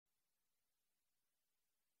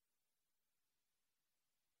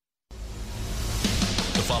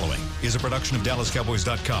is a production of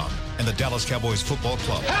DallasCowboys.com and the Dallas Cowboys Football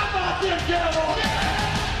Club. How about them Cowboys?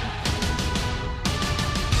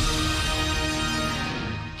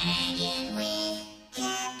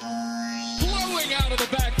 Blowing out of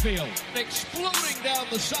the backfield, exploding down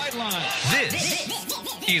the sideline. This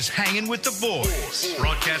is Hanging with the Boys,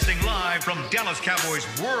 broadcasting live from Dallas Cowboys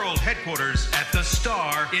World Headquarters at the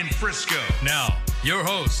Star in Frisco. Now, your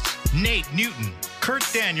hosts, Nate Newton, Kurt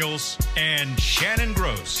Daniels, and Shannon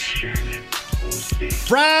Gross.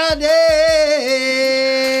 Friday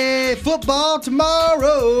football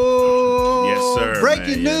tomorrow. Yes, sir.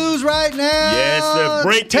 Breaking news right now. Yes, sir.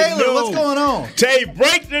 Breaking Taylor, news. what's going on? Tay,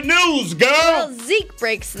 break the news, girl. Well, Zeke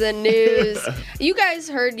breaks the news. You guys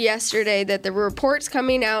heard yesterday that there were reports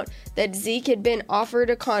coming out that Zeke had been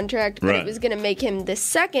offered a contract, but it was going to make him the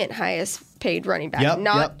second highest paid running back,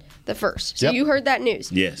 not the first. So you heard that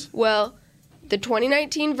news. Yes. Well, the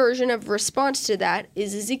 2019 version of response to that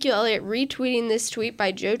is Ezekiel Elliott retweeting this tweet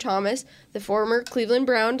by Joe Thomas, the former Cleveland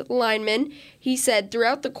Brown lineman. He said,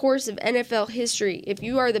 throughout the course of NFL history, if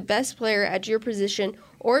you are the best player at your position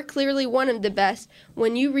or clearly one of the best,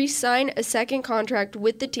 when you re-sign a second contract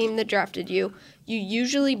with the team that drafted you, you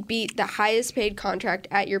usually beat the highest paid contract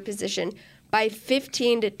at your position by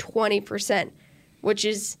 15 to 20%, which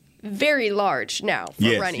is very large now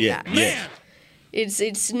for running back. Yes.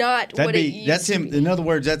 It's not what it used to be. In other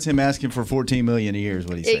words, that's him asking for $14 million a year is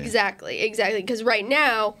what he's saying. Exactly. Because right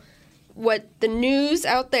now, what the news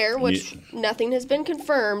out there, which nothing has been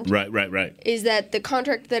confirmed, right, is that the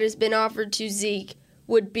contract that has been offered to Zeke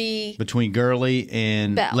would be between Gurley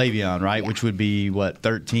and Bell. Le'Veon, right? Yeah. Which would be,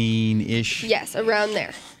 13-ish? Yes, around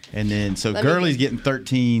there. And then, Gurley's getting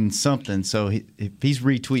 13-something. So if he's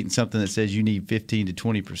retweeting something that says you need 15 to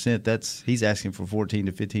 20%, he's asking for 14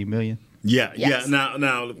 to 15 million. Yeah.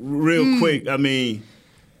 Now, real quick, I mean,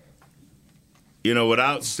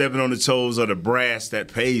 without stepping on the toes of the brass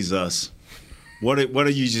that pays us, what are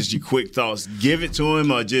your quick thoughts? Give it to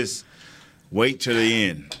him or just wait till the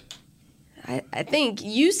end? I think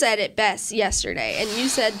you said it best yesterday, and you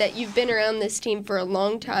said that you've been around this team for a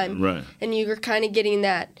long time, right? And you were kind of getting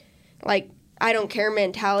that, I don't care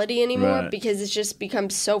mentality anymore because it's just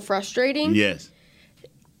become so frustrating. Yes.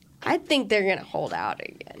 I think they're going to hold out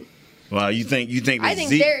again. Well, you think I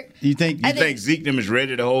think Zeke them is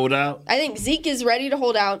ready to hold out? I think Zeke is ready to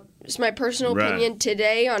hold out. It's my personal opinion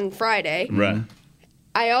today on Friday. Right.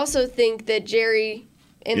 I also think that Jerry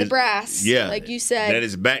and the brass, like you said, that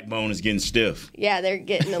his backbone is getting stiff. Yeah, they're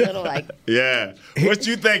getting a little Yeah. What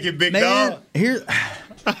you thinking, big dog? You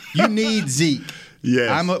need Zeke.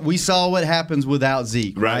 Yes. We saw what happens without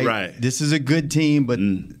Zeke, right? Right. This is a good team, but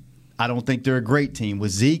I don't think they're a great team.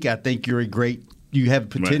 With Zeke, I think you have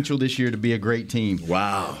potential this year to be a great team.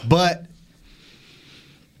 Wow. But,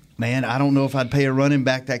 man, I don't know if I'd pay a running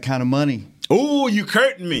back that kind of money. Oh, you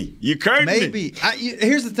curtain me. Maybe.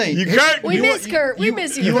 Here's the thing. We miss Kurt. We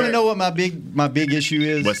miss you. You want to know what my big issue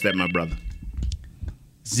is? What's that, my brother?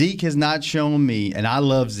 Zeke has not shown me, and I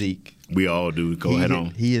love Zeke. We all do. Go ahead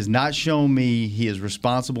on. He has not shown me he is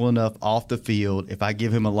responsible enough off the field if I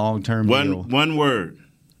give him a long-term deal. One word.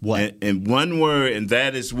 What? And one word, and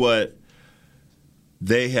that is what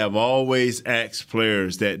they have always asked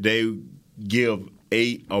players that they give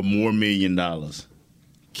 $8 or more million.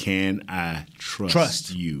 Can I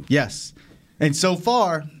trust you? Yes. And so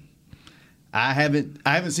far, I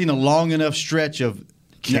haven't seen a long enough stretch of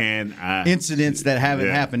incidents that haven't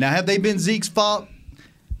happened. Now, have they been Zeke's fault?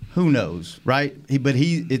 Who knows, right?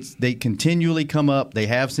 They continually come up. They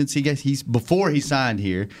have since before he signed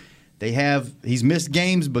here. He's missed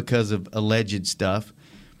games because of alleged stuff.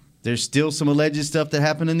 There's still some alleged stuff that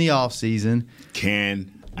happened in the offseason.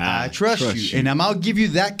 Can I trust you? And I'll give you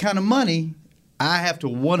that kind of money. I have to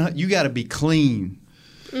you got to be clean.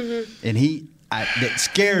 Mm-hmm. And that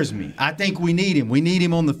scares me. I think we need him. We need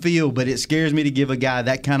him on the field, but it scares me to give a guy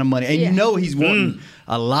that kind of money. And he's wanting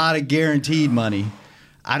a lot of guaranteed money.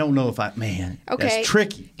 I don't know if that's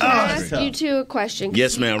tricky. Can I ask you two a question?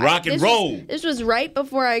 Yes, ma'am. Rock and roll. This was right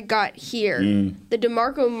before I got here. The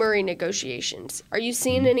DeMarco Murray negotiations. Are you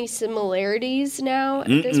seeing any similarities now at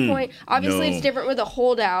this point? Obviously, it's different with a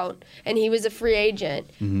holdout, and he was a free agent.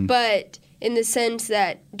 But in the sense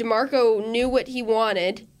that DeMarco knew what he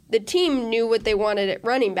wanted, the team knew what they wanted at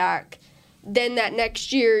running back. Then that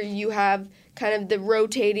next year, you have kind of the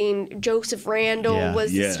rotating. Joseph Randle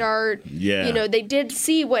was the start. Yeah. They did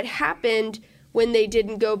see what happened when they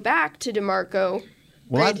didn't go back to DeMarco.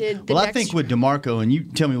 Well, I think with DeMarco, and you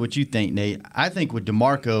tell me what you think, Nate. I think with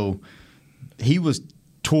DeMarco, he was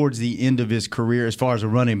towards the end of his career as far as a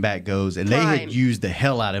running back goes, and they had used the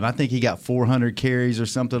hell out of him. I think he got 400 carries or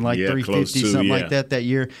something like 350, something like that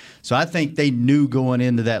year. So I think they knew going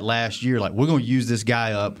into that last year, like, we're going to use this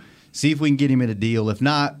guy up, see if we can get him in a deal. If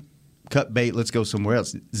not, cut bait, let's go somewhere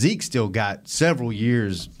else. Zeke still got several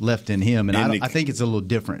years left in him, and I think it's a little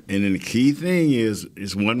different. And then the key thing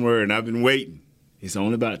is one word, and I've been waiting. It's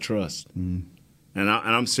only about trust. And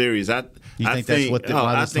I'm serious. I think that's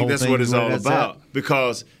what it's all about.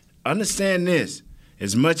 Because understand this,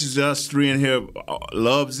 as much as us three in here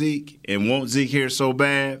love Zeke and want Zeke here so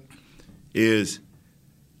bad, is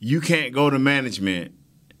you can't go to management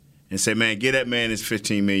and say, man, get that man his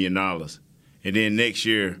 $15 million. And then next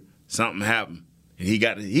year something happened. And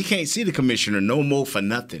he can't see the commissioner no more for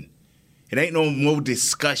nothing. It ain't no more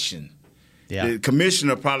discussion. Yeah. The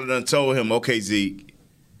commissioner probably done told him, okay, Zeke,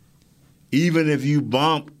 even if you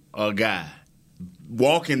bump a guy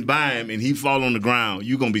walking by him and he fall on the ground,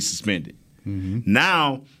 you're going to be suspended.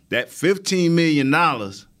 Now, that $15 million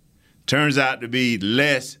turns out to be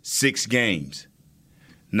less 6 games.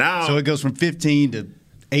 Now, so it goes from 15 to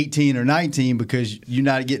 18 or 19 because you're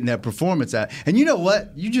not getting that performance out. And you know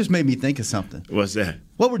what? You just made me think of something. What's that?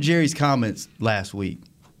 What were Jerry's comments last week?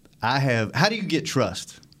 How do you get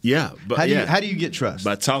trust? Yeah, but how do you get trust?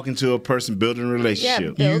 By talking to a person, building a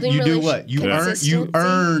relationship. Yeah, you do what? You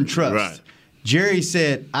earn trust. Right. Jerry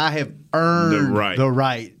said, I have earned the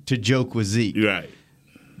right to joke with Zeke. Right.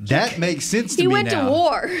 That makes sense to me now. He went to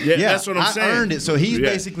war. Yeah, that's what I'm saying. I earned it. So he's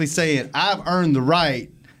basically saying, I've earned the right.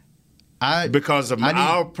 Because of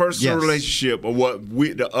our personal relationship or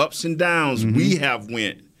the ups and downs we have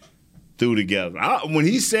went through together. When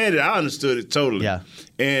he said it, I understood it totally. Yeah.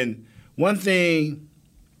 And one thing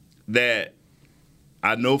that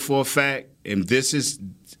I know for a fact, and this is,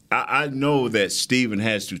 I know that Steven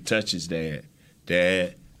has to touch his dad.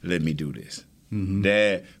 Dad, let me do this.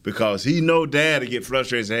 Dad, because he know Dad to get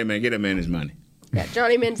frustrated and say, hey, man, get that man his money. Yeah,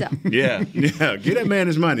 Johnny Manziel. yeah, get that man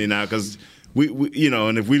his money now, because we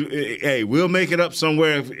and if we'll make it up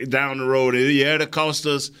somewhere down the road. Yeah, it'll cost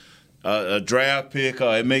us a draft pick,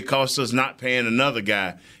 or it may cost us not paying another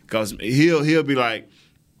guy, because he'll be like,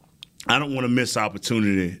 I don't want to miss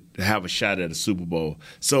opportunity to have a shot at a Super Bowl.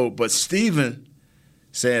 So, but Steven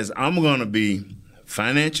says, I'm going to be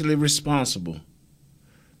financially responsible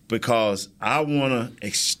because I want to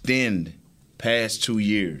extend past 2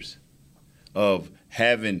 years of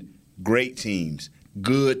having great teams,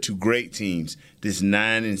 good to great teams. This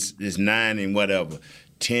 9 and whatever,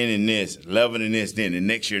 10 and this, 11 and this, then the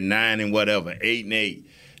next year 9 and whatever, 8 and 8.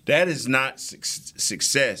 That is not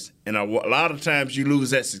success. And a lot of times you lose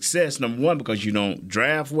that success, number one, because you don't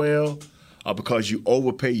draft well or because you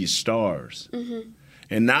overpay your stars.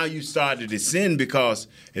 And now you start to descend because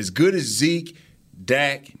as good as Zeke,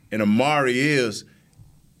 Dak, and Amari is,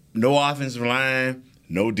 no offensive line,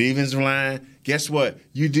 no defensive line. Guess what?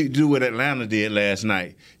 You do what Atlanta did last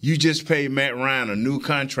night. You just paid Matt Ryan a new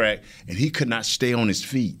contract, and he could not stay on his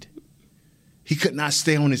feet. He could not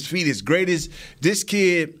stay on his feet. As great as this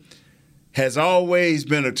kid has always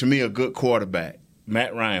been, to me, a good quarterback.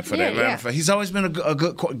 Matt Ryan for the Atlanta. He's always been a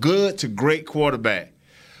good to great quarterback.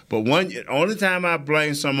 But only time I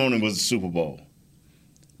blamed someone on him was the Super Bowl.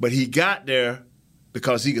 But he got there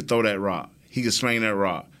because he could throw that rock. He could sling that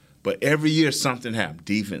rock. But every year something happened.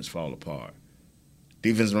 Defense fall apart.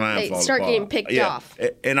 Defensive line fall apart. They start getting picked off.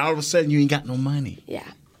 And all of a sudden you ain't got no money. Yeah.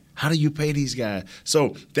 How do you pay these guys?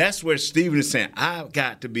 So that's where Steven is saying, I've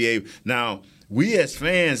got to be able. Now, we as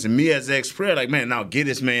fans and me as ex-player, like, man, now get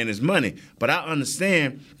this man his money. But I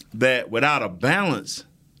understand that without a balance,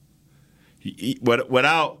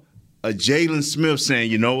 without a Jalen Smith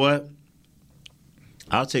saying, you know what,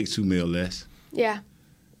 I'll take $2 million less. Yeah.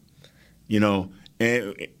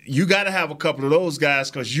 And you got to have a couple of those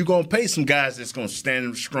guys because you're going to pay some guys that's going to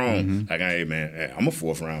stand strong. Like, hey, man, I'm a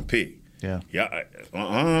 4th-round pick. Yeah. Yeah.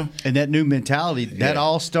 And that new mentality, that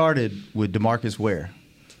all started with DeMarcus Ware.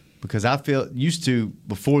 Because I feel used to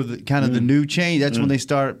before the kind of the new change, that's when they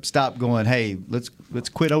stop going, hey, let's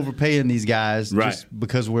quit overpaying these guys just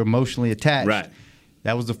because we're emotionally attached. Right.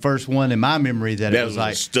 That was the first one in my memory that it was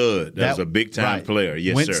like a stud. That was a big time player.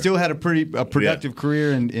 Yes, sir. Still had a productive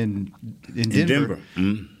career in Denver.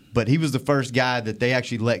 But he was the first guy that they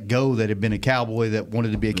actually let go that had been a Cowboy that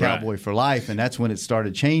wanted to be a Cowboy for life, and that's when it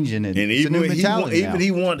started changing. And it's even a new mentality now.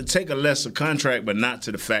 He wanted to take a lesser contract, but not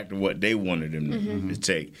to the fact of what they wanted him to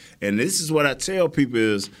take. And this is what I tell people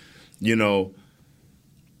is, and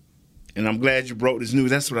I'm glad you broke this news.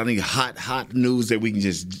 That's what I think, hot news that we can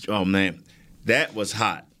just, oh, man, that was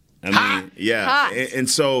hot. I mean, yeah. Hot. And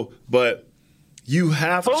so, but you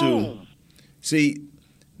have to, see,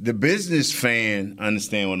 the business fan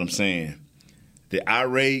understand what I'm saying. The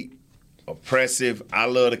irate, oppressive, I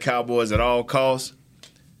love the Cowboys at all costs,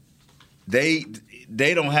 they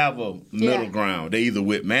don't have a middle ground. They either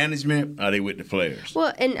with management or they with the players.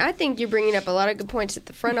 Well, and I think you're bringing up a lot of good points that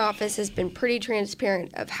the front office has been pretty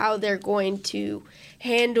transparent of how they're going to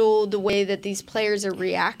handle the way that these players are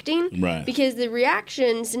reacting. Right. Because the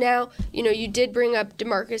reactions now, you did bring up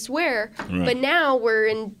DeMarcus Ware, but now we're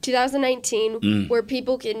in 2019 where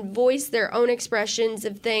people can voice their own expressions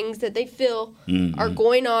of things that they feel are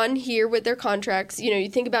going on here with their contracts. You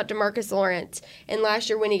think about DeMarcus Lawrence, and last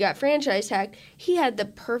year when he got franchise tagged, he had the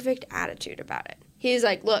perfect attitude about it. He's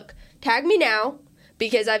like, look, tag me now,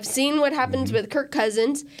 because I've seen what happens with Kirk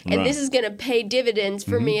Cousins, and this is going to pay dividends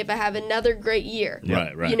for me if I have another great year.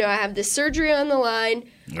 Right. I have this surgery on the line.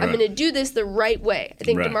 I'm going to do this the right way. I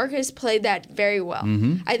think DeMarcus played that very well.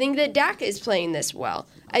 I think that Dak is playing this well.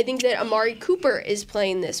 I think that Amari Cooper is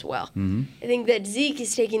playing this well. I think that Zeke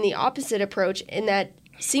is taking the opposite approach, and that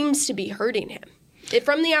seems to be hurting him.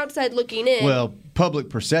 From the outside looking in. Well, public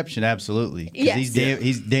perception, absolutely. Yes.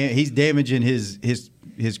 He's damaging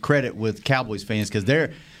his credit with Cowboys fans, because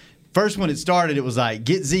first when it started, it was like,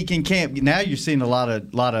 get Zeke in camp. Now you're seeing a lot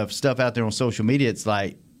of stuff out there on social media. It's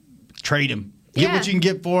like, trade him. Get what you can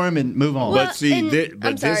get for him and move on. Well, but see,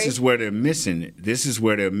 this is where they're missing it. This is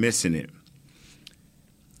where they're missing it.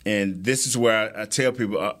 And this is where I tell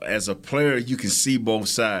people, as a player, you can see both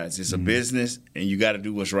sides. It's a business, and you got to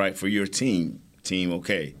do what's right for your team.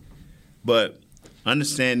 Okay. But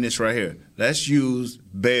understand this right here. Let's use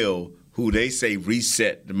Bell, who they say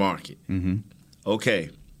reset the market. Okay.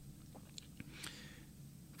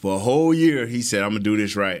 For a whole year, he said, I'm going to do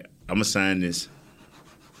this right. I'm going to sign this.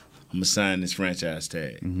 I'm going to sign this franchise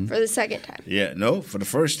tag. For the second time. Yeah, no, for the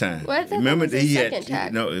first time. Well, I thought remember that was the second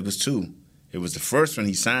tag. No, it was two. It was the first one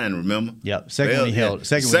he signed, remember? Yep. Second one he held.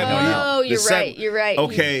 Second one he held. Oh, you're right.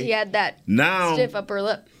 Okay. He had that stiff upper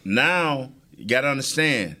lip. Now, you got to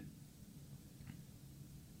understand,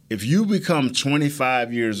 if you become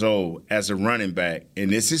 25 years old as a running back,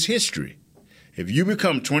 and this is history, if you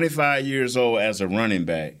become 25 years old as a running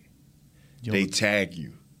back, they tag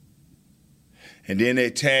you. And then they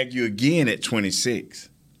tag you again at 26.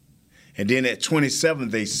 And then at 27,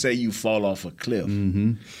 they say you fall off a cliff.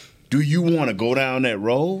 Do you want to go down that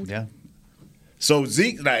road? Yeah. So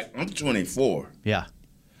Zeke's like, I'm 24. Yeah.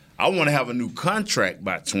 I want to have a new contract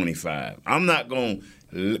by 25. I'm not going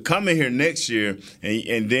to come in here next year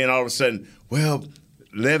and then all of a sudden, well,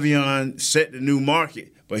 Le'Veon set the new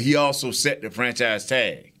market, but he also set the franchise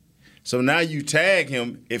tag. So now you tag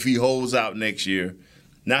him if he holds out next year.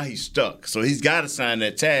 Now he's stuck. So he's got to sign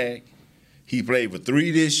that tag. He played for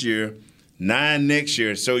 3 this year, 9 next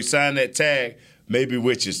year. So he signed that tag, maybe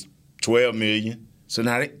which is $12 million. So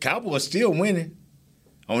now the Cowboys still winning.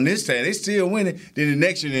 On this tag, they still winning. Then the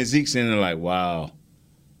next year, then Zeke's in there like, wow.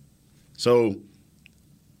 So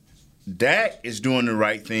Dak is doing the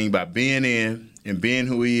right thing by being in and being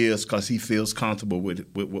who he is because he feels comfortable with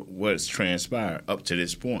what's transpired up to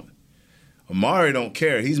this point. Amari don't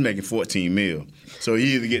care. He's making $14 million. So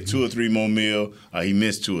he either get 2 or 3 more mil or he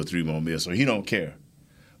missed 2 or 3 more mil. So he don't care.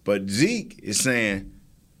 But Zeke is saying,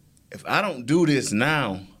 if I don't do this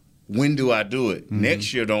now, when do I do it?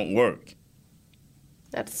 Next year don't work.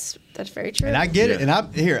 That's very true. And I get it. And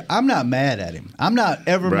I'm not mad at him. I'm not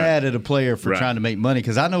ever mad at a player for trying to make money,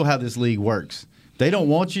 because I know how this league works. They don't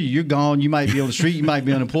want you. You're gone. You might be on the street. You might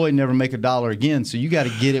be unemployed, never make $1 again. So you got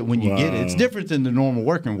to get it when you get it. It's different than the normal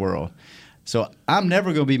working world. So I'm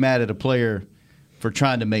never going to be mad at a player for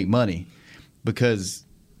trying to make money, because,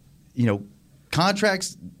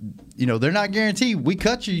 contracts, they're not guaranteed. We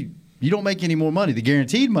cut you. You don't make any more money. The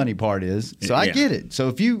guaranteed money part is. So I get it.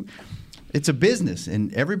 So it's a business,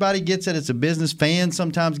 and everybody gets it. It's a business. Fans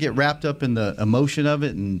sometimes get wrapped up in the emotion of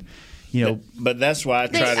it, and But that's why I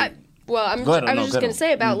try to. I was just going to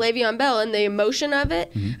say about Le'Veon Bell and the emotion of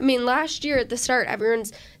it. I mean, last year at the start,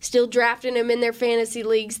 everyone's still drafting him in their fantasy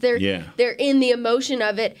leagues. They're in the emotion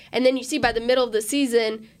of it, and then you see by the middle of the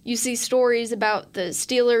season, you see stories about the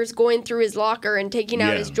Steelers going through his locker and taking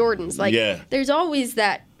out his Jordans. There's always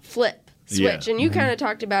that flip switch, and you kind of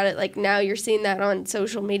talked about it. Like, now you're seeing that on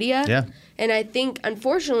social media. Yeah. And I think,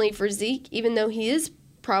 unfortunately for Zeke, even though he is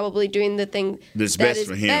probably doing the thing that's that is best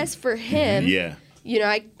for him. best for him. Yeah.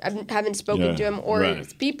 I haven't spoken to him or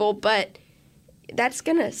his people, but that's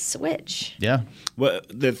going to switch. Yeah. Well,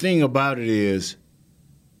 the thing about it is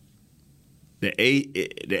the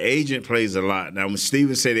agent plays a lot. Now, when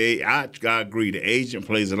Steven said I agree, the agent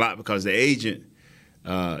plays a lot, because the agent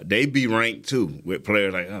they be ranked too with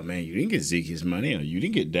players like, oh man, you didn't get Zeke his money, or you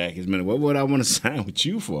didn't get Dak his money. What would I want to sign with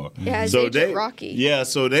you for? Yeah, so Rocky. Yeah,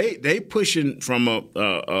 so they pushing from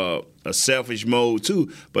a selfish mode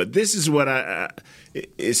too. But this is what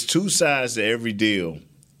it's two sides to every deal.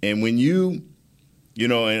 And when you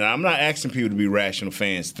know, and I'm not asking people to be rational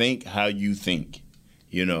fans. Think how you think,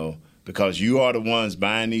 you know, because you are the ones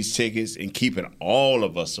buying these tickets and keeping all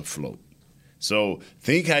of us afloat. So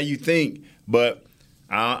think how you think, but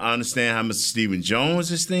I understand how Mr. Stephen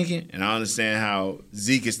Jones is thinking, and I understand how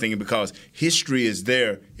Zeke is thinking, because history is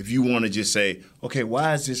there if you want to just say, okay,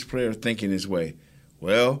 why is this player thinking this way?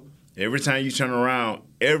 Well, every time you turn around,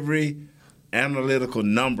 every analytical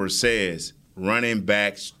number says running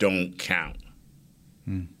backs don't count.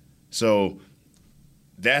 So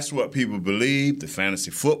that's what people believe. The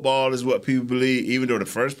fantasy football is what people believe, even though the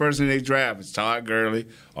first person they draft is Todd Gurley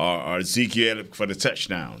or Ezekiel for the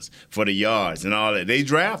touchdowns, for the yards and all that. They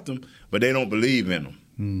draft them, but they don't believe in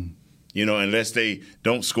them, you know, unless they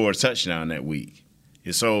don't score a touchdown that week.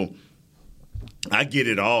 And so I get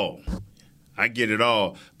it all.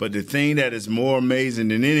 But the thing that is more amazing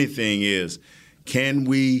than anything is, can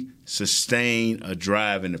we sustain a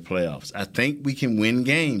drive in the playoffs? I think we can win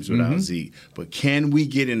games without Zeke, but can we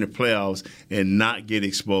get in the playoffs and not get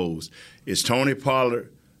exposed? Is Tony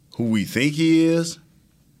Pollard who we think he is?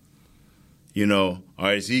 You know,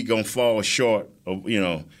 or is he gonna fall short of, you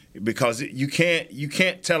know, because you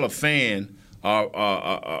can't tell a fan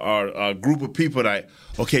or a group of people that,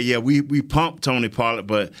 okay, yeah, we pumped Tony Pollard,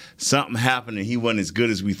 but something happened and he wasn't as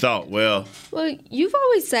good as we thought. Well, you've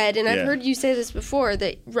always said, and I've heard you say this before,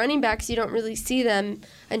 that running backs, you don't really see them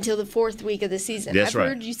until the 4th week of the season. I've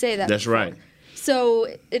heard you say that before. Right. So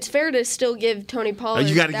it's fair to still give Tony Pollard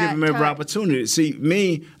you got to give him every time. opportunity. See,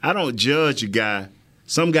 me, I don't judge a guy.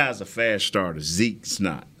 Some guys are fast starters. Zeke's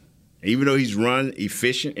not. Even though he's run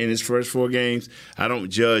efficient in his first 4 games, I don't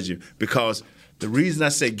judge him, because the reason I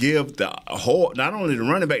say give the whole, not only the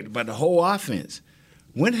running back, but the whole offense.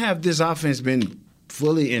 When have this offense been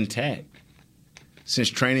fully intact? Since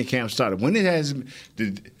training camp started. When it has, I'm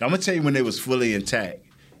going to tell you when they was fully intact.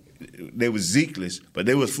 They was Zekeless, but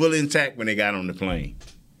they was fully intact when they got on the plane.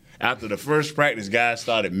 After the first practice, guys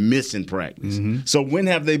started missing practice. So when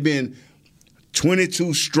have they been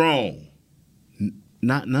 22 strong?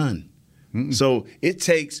 Not none. So it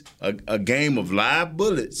takes a game of live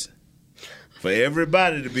bullets for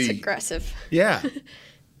everybody to be aggressive. Yeah.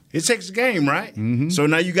 It takes a game, right? So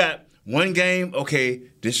now you got one game, okay,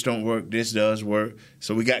 this don't work, this does work.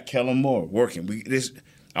 So we got Kellen Moore working.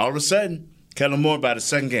 All of a sudden, Kellen Moore by the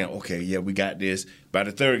second game, okay, yeah, we got this. By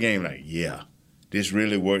the third game, like, yeah, this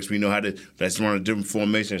really works. We know how to, let's run a different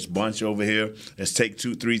formation. Let's bunch over here. Let's take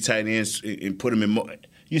 2-3 tight ends and put them in more.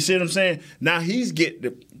 You see what I'm saying? Now he's getting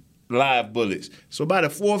the live bullets. So by the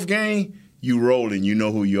 4th game, you rolling. You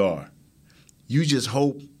know who you are. You just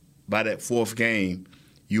hope by that 4th game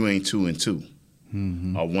you ain't 2-2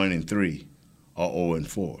 or 1-3 or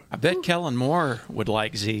 0-4. I bet Kellen Moore would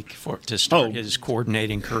like Zeke to start his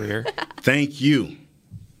coordinating career. Thank you.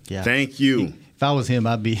 Yeah. Thank you. If I was him,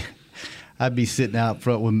 I'd be sitting out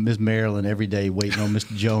front with Miss Maryland every day waiting on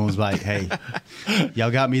Mr. Jones, like, hey, y'all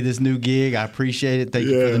got me this new gig. I appreciate it. Thank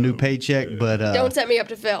you for the new paycheck. But don't set me up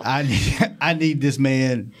to fail. I need this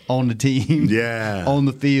man on the team, on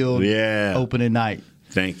the field, opening night.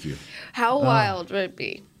 Thank you. How wild would it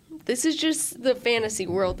be? This is just the fantasy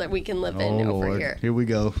world that we can live in over here. Here we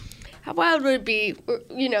go. How wild would it be?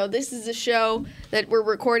 You know, this is a show that we're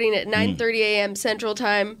recording at 9:30 a.m. Central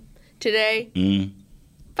Time today.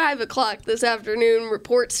 5 o'clock this afternoon,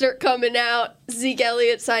 reports start coming out. Zeke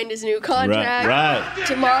Elliott signed his new contract. Right.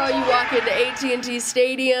 Tomorrow you walk into AT&T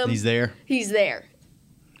Stadium. He's there. He's there.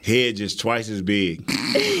 Head just twice as big.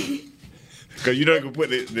 Because you don't put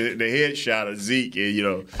the head shot of Zeke in, you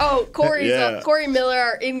know. Oh, Corey Miller,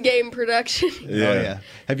 our in-game production. Yeah. Oh, yeah.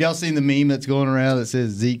 Have y'all seen the meme that's going around that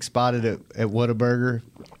says Zeke spotted at Whataburger?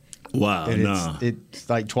 Wow, and it's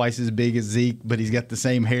like twice as big as Zeke, but he's got the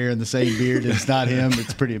same hair and the same beard, and it's not him.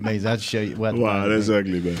 It's pretty amazing. I'll show you. Wow, that's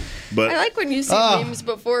ugly, man. But I like when you see memes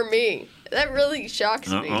before me. That really shocks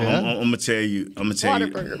me. I'm gonna tell you.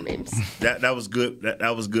 Whataburger memes. That was good.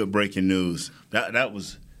 That was good breaking news. That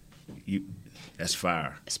was you. That's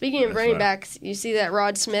fire. Speaking of running backs, you see that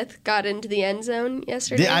Rod Smith got into the end zone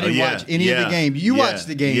yesterday? I didn't watch any of the game. You watched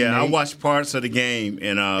the game, Yeah, Nate. I watched parts of the game.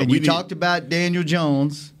 And you talked about Daniel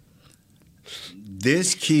Jones.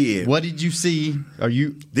 This kid. What did you see?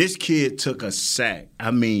 This kid took a sack.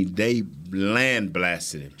 I mean, they land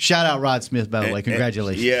blasted him. Shout out Rod Smith, by the way.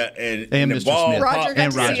 Congratulations. And the Mr. ball Roger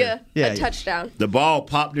got to see a touchdown. The ball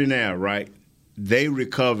popped in there, right? They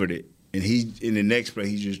recovered it And in the next play,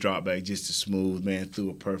 he just dropped back just a smooth, man, threw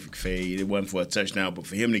a perfect fade. It wasn't for a touchdown, but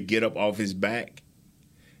for him to get up off his back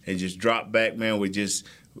and just drop back, man, with just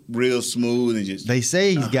real smooth and just. They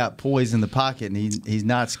say he's got poise in the pocket and he's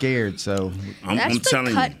not scared. So that's the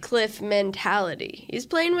Cutcliffe mentality. He's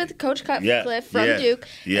playing with Coach Cutcliffe from Duke,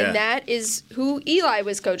 and that is who Eli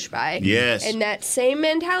was coached by. Yes, and that same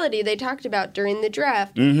mentality they talked about during the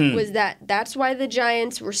draft was that's why the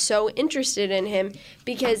Giants were so interested in him,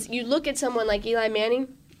 because you look at someone like Eli Manning,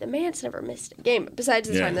 the man's never missed a game besides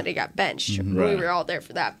the time that he got benched. Right. We were all there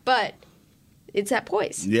for that, but it's that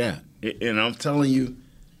poise. Yeah, and I'm telling you.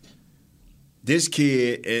 This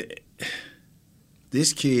kid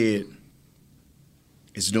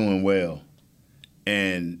is doing well.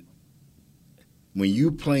 And when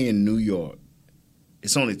you play in New York,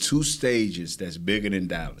 it's only 2 stages that's bigger than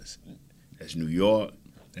Dallas. That's New York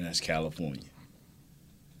and that's California.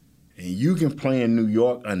 And you can play in New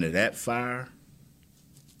York under that fire,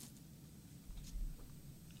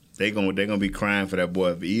 they're gonna be crying for that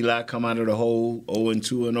boy. If Eli come out of the hole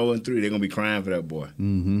 0-2 and 0-3, they're gonna be crying for that boy.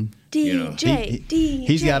 Mm-hmm. DJ.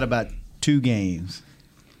 He's got about 2 games,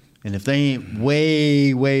 and if they ain't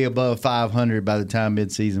way above 500 by the time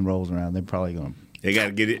midseason rolls around, they're probably gonna. They got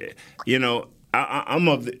to get it. I'm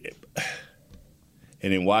of the.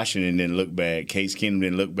 And then Washington didn't look bad. Case Keenum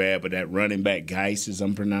didn't look bad, but that running back Geis, as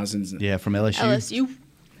I'm pronouncing. Yeah, from LSU.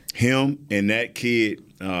 Him and that kid.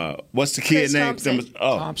 What's the kid name? Thompson.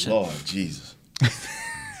 Oh, Thompson. Lord Jesus!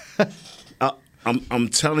 I'm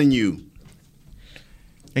telling you.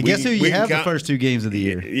 And guess who you have the first 2 games of the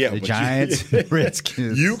year? Yeah, the Giants, the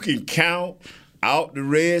Redskins. You can count out the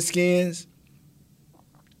Redskins,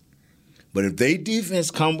 but if they defense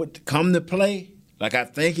come to play like I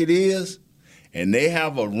think it is, and they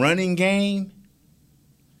have a running game,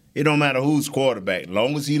 it don't matter who's quarterback. As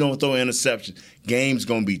long as he don't throw interceptions, game's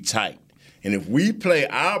gonna be tight. And if we play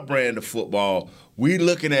our brand of football, we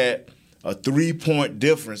looking at a 3-point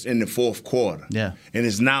difference in the fourth quarter. Yeah. And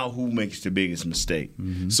it's now who makes the biggest mistake.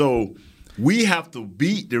 Mm-hmm. So we have to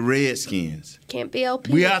beat the Redskins. Can't be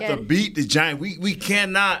LP We again. have to beat the Giants. We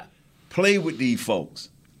cannot play with these folks.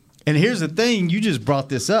 And here's the thing, you just brought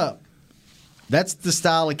this up. That's the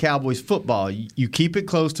style of Cowboys football. You keep it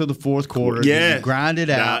close to the fourth quarter. Yes. You grind it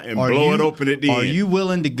out. And blow it open at the end. Are you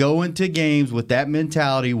willing to go into games with that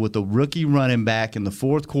mentality with a rookie running back in the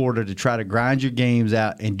fourth quarter to try to grind your games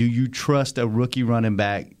out? And do you trust a rookie running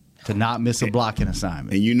back to not miss a blocking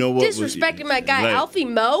assignment? And you know what? Disrespecting my guy, Alfie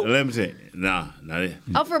Moe. Let me say, not it.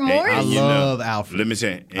 Alfred Morris. I love Alfred. Let me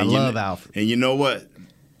say, I love Alfred. And you know what?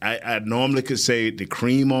 I normally could say the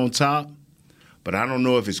cream on top, but I don't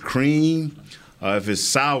know if it's cream or if it's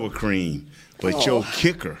sour cream. But your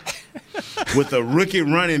kicker, with a rookie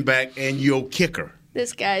running back and your kicker.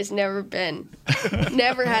 This guy's never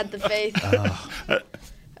had the faith.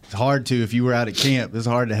 It's hard to, if you were out at camp, it's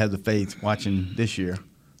hard to have the faith watching this year.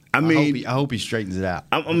 I hope he straightens it out.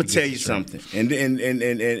 I'm gonna tell you something,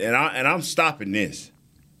 and I'm stopping this.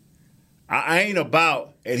 I ain't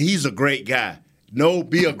about, and he's a great guy. No,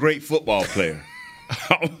 be a great football player.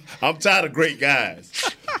 I'm tired of great guys.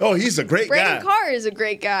 Oh, he's a great guy. Brandon Carr is a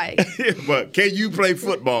great guy. But can you play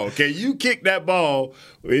football? Can you kick that ball?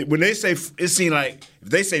 When they say, it seems like, if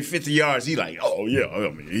they say 50 yards, he like, oh, yeah. I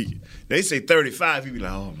mean, they say 35, he be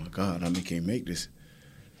like, oh, my God, can't make this.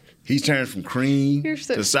 He's turned from cream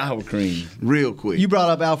to sour cream real quick. You brought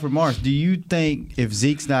up Alfred Morris. Do you think if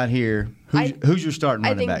Zeke's not here, who's your starting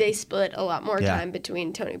running back? I think they split a lot more time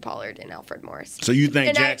between Tony Pollard and Alfred Morris. So you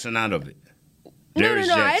think Jackson out of it? No.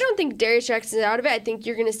 I don't think Darius Jackson's out of it. I think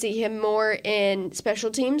you're going to see him more in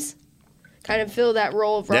special teams, kind of fill that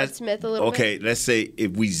role of Rod Smith a little bit. Okay, let's say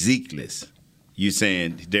if we Zekeless, you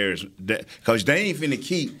saying Darius, because they ain't finna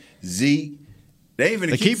keep Zeke. They ain't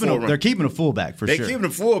finna keep They're keeping a fullback for sure. They're keeping a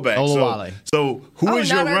fullback. Olawale. So who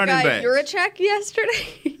is your running back? Juracek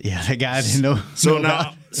yesterday. Yeah, that guy didn't know. So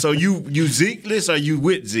now, so you Zekeless or you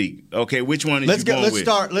with Zeke? Okay, which one is going with?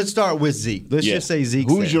 Let's start with Zeke. Let's just say Zeke.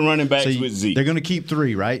 Who's your running backs with Zeke? They're going to keep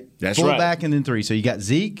 3, right? That's right. Fullback and then 3. So you got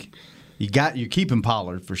Zeke. You're keeping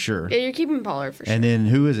Pollard for sure. Yeah, you're keeping Pollard for sure. And then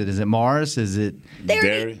who is it? Is it Morris? Is it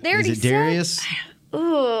Darius? Is it Darius?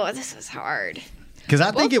 Oh, this is hard. Because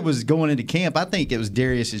I think it was going into camp. I think it was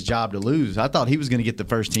Darius' job to lose. I thought he was going to get the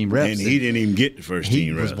first team reps. And he didn't even get the first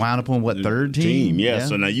team reps. He was wound up on third team? Yeah.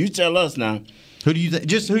 So now you tell us now. Who do you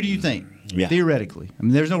think? Yeah. Theoretically. I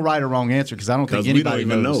mean, there's no right or wrong answer because I don't think anybody we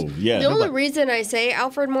don't even knows. know. Yeah. The only reason I say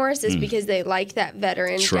Alfred Morris is because they like that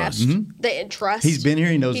veteran Trust. depth. They trust. He's been here.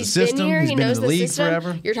 He knows the system. He's been in the league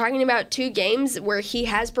forever. You're talking about 2 games where he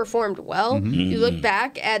has performed well. You look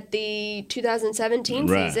back at the 2017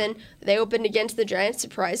 season. They opened against the Giants.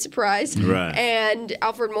 Surprise, surprise. Right. And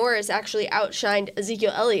Alfred Morris actually outshined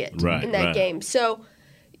Ezekiel Elliott in that game. So,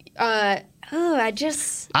 I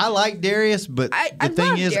like Darius, but the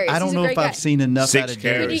thing is, Darius. I don't know if I've seen enough out of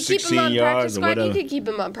Darius. Could you keep him on practice squad? You could keep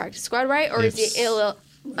him on practice squad, right? Or is he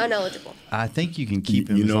uneligible? I think you can keep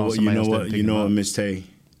him. You know what, Miss Tay?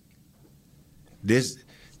 This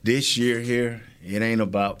year here, it ain't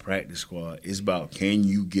about practice squad. It's about can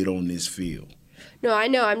you get on this field. No, I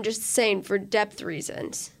know. I'm just saying for depth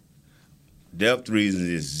reasons. Depth reasons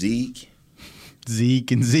is Zeke.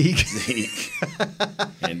 And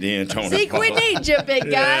then Tony. Zeke, we need you, big guy.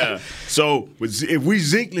 Yeah. So if we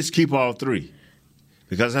Zeke, let's keep all 3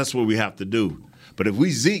 because that's what we have to do. But if we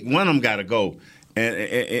Zeke, one of them got to go.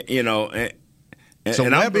 And so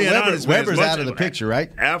Weber's out of the picture,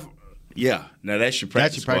 right? Yeah. Now that's your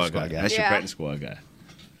practice squad guy. That's your practice squad guy.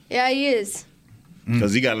 Yeah, he is.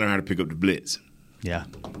 Because he got to learn how to pick up the blitz. Yeah.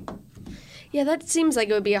 Yeah, that seems like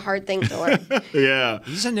it would be a hard thing to learn. Yeah.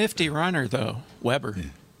 He's a nifty runner, though, Weber.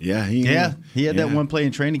 Yeah, he had that one play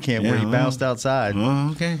in training camp where he bounced outside.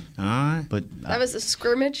 Oh, okay. All right. But that was a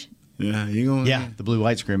scrimmage? Yeah, the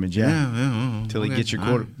blue-white scrimmage, until he gets your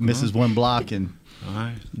quarter, misses one block, and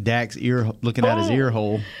Dak's looking at his ear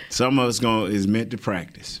hole. Some of us is meant to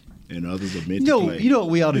practice. And others are meant to play. You know what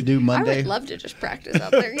we ought to do Monday? I would love to just practice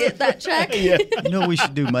out there and get that check. You know what we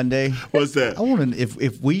should do Monday? What's that? I want to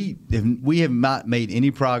if we have not made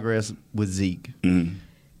any progress with Zeke,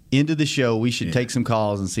 into the show, we should take some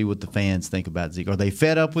calls and see what the fans think about Zeke. Are they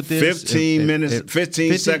fed up with this?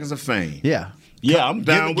 15 seconds of fame. Yeah. Yeah, I'm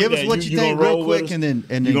down give with us that. what you think real quick, and then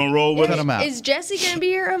you gonna roll with cut them out. Is Jesse going to be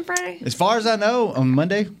here on Friday? As far as I know, on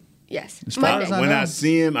Monday. Yes. Monday. When I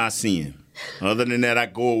see him, I see him. Other than that,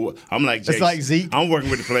 I'm like Jason. It's like Zeke. I'm working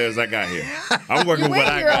with the players I got here. I'm working with what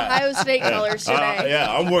I got. Ohio State colors today.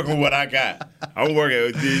 I'm working with what I got. I'm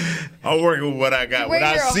working with what I got. When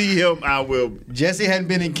I see him, I will. Jesse hadn't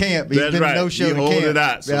been in camp. He's That's been right. no-show to hold camp. it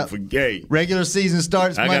out. So forget. Regular season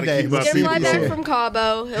starts Monday. Keep Jim fly back from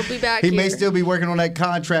Cabo. He'll be back. He may still be working on that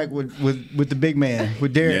contract with the big man,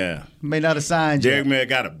 with Derek. Yeah. May not have signed Derek may have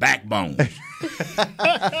got a backbone.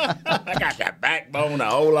 I got that backbone to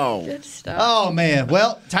hold on. Good stuff. Oh, man.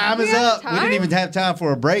 Well, time is up. We didn't even have time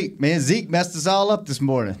for a break. Man, Zeke messed us all up this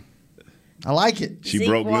morning. I like it. She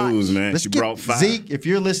broke news, man. She brought 5. Zeke, if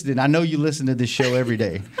you're listening, I know you listen to this show every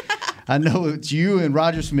day. I know it's you and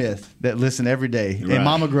Roger Smith that listen every day, and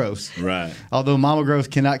Mama Gross. Right. Although Mama Gross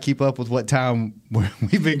cannot keep up with what time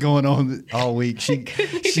we've been going on all week.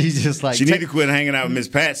 She's just like... She need to quit hanging out with Miss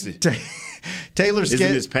Patsy. Taylor Is it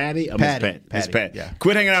Miss Patty? Patty. Miss Patty. Yeah.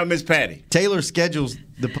 Quit hanging out with Miss Patty. Taylor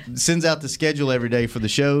sends out the schedule every day for the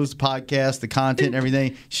shows, the podcast, the content, and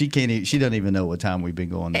everything. She doesn't even know what time we've been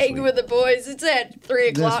going this Egg week. with the boys. It's at 3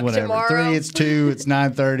 o'clock tomorrow. 3, it's 2, it's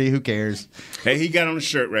 9:30. Who cares? Hey, he got on the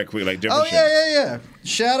shirt right quick, like different shirt. Yeah.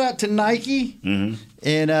 Shout out to Nike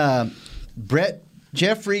and Brett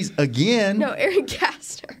Jeffries again. No, Aaron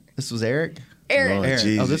Castor. This was Eric.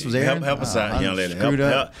 Aaron. Oh, this was Aaron? Help us out, young lady.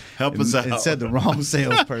 Help us out. It said the wrong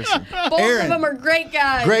salesperson. Both of them are great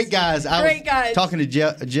guys. Great guys. Great guys. Talking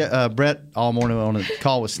to Brett all morning on a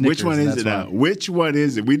call with Snickers. Which one is it now? Which one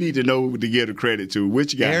is it? We need to know to give the credit to.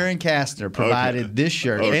 Which guy? Aaron Kastner provided this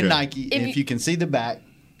shirt and Nike. If you can see the back.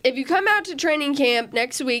 If you come out to training camp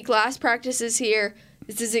next week, last practice is here.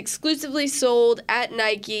 This is exclusively sold at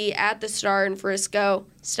Nike at the Star in Frisco.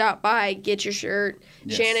 Stop by, get your shirt.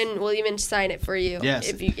 Yes. Shannon will even sign it for you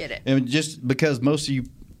if you get it. And just because most of you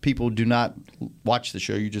people do not watch the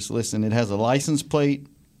show, you just listen. It has a license plate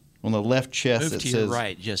on the left chest Move that to says your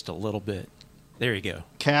right just a little bit. There you go.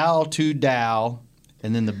 Cal to Dow,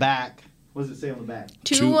 and then the back. What does it say on the back?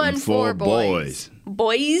 214 boys.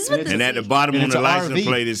 Boys with the And at the bottom on the license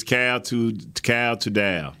plate is Cal to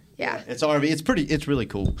Dow. Yeah, it's RV. It's really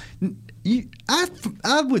cool.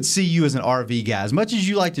 I would see you as an RV guy. As much as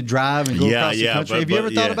you like to drive and go across the country, have you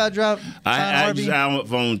ever thought about driving RV?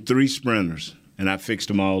 I owned 3 Sprinters, and I fixed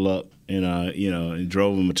them all up, and and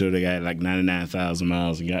drove them until they got like 99,000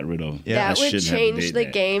 miles and got rid of them. Yeah, that would change the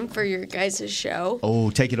game for your guys' show.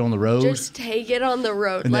 Oh, take it on the road. Just take it on the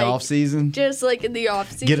road in the off season. Just like in the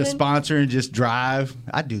off season. Get a sponsor and just drive.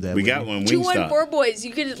 I'd do that. We got one. 214 boys.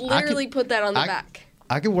 You could literally put that on the back.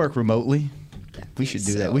 I could work remotely. We should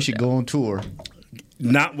do that. We should go on tour.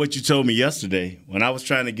 not what you told me yesterday. When I was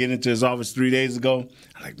trying to get into his office 3 days ago,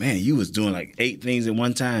 I'm like, man, you was doing like 8 things at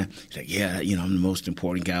one time. He's like, yeah, I'm the most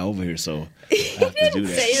important guy over here, so I have to do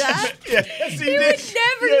that. Say that? Yes, he would never say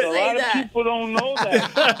that. A lot of people don't know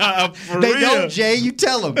that. They don't, Jay. You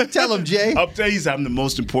tell them. Tell them, Jay. I'll tell you, I'm the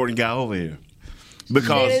most important guy over here.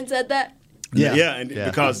 Because Shannon said that? Yeah,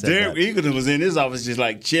 because Derek Eagleton was in his office just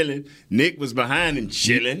like chilling. Nick was behind him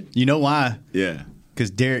chilling. You know why? Yeah. Because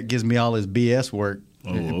Derek gives me all his BS work.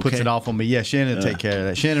 And puts it off on me. Yeah, Shannon will take care of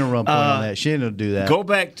that. Shannon will run point on that. Shannon will do that. Go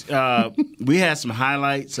back. We had some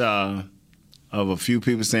highlights of a few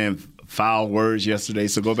people saying foul words yesterday,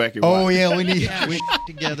 so go back and watch. Oh, yeah, we need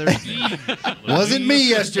together. Wasn't me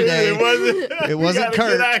yesterday. It wasn't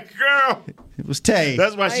Kurt. Girl. It was Tay.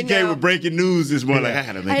 That's why she came with breaking news this morning. Like, I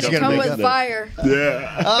had to make I had to come with fire.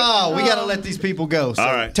 Yeah. Oh, we got to let these people go. So,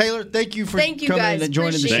 all right. Taylor, thank you for coming guys. in and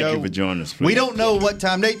joining the show. Thank you for joining us. We don't know what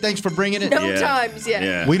time. Nate, thanks for bringing it. No times yet.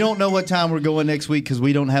 Yeah. We don't know what time we're going next week because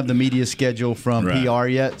we don't have the media schedule from PR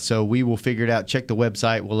yet. So we will figure it out. Check the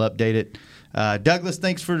website. We'll update it. Douglas,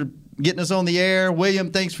 thanks for getting us on the air.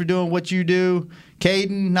 William, thanks for doing what you do.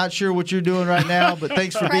 Caden, not sure what you're doing right now, but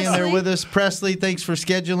thanks for being there with us. Presley, thanks for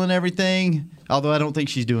scheduling everything. Although I don't think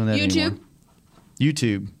she's doing that anymore.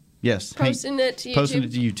 YouTube, yes. Posting it to YouTube. Posting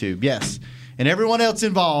it to YouTube, yes. And everyone else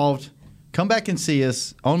involved, come back and see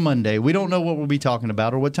us on Monday. We don't know what we'll be talking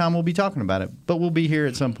about or what time we'll be talking about it, but we'll be here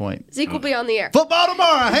at some point. Zeke will be on the air. Football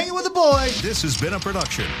tomorrow, hanging with the boys. This has been a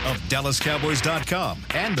production of DallasCowboys.com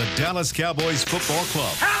and the Dallas Cowboys Football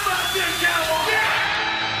Club.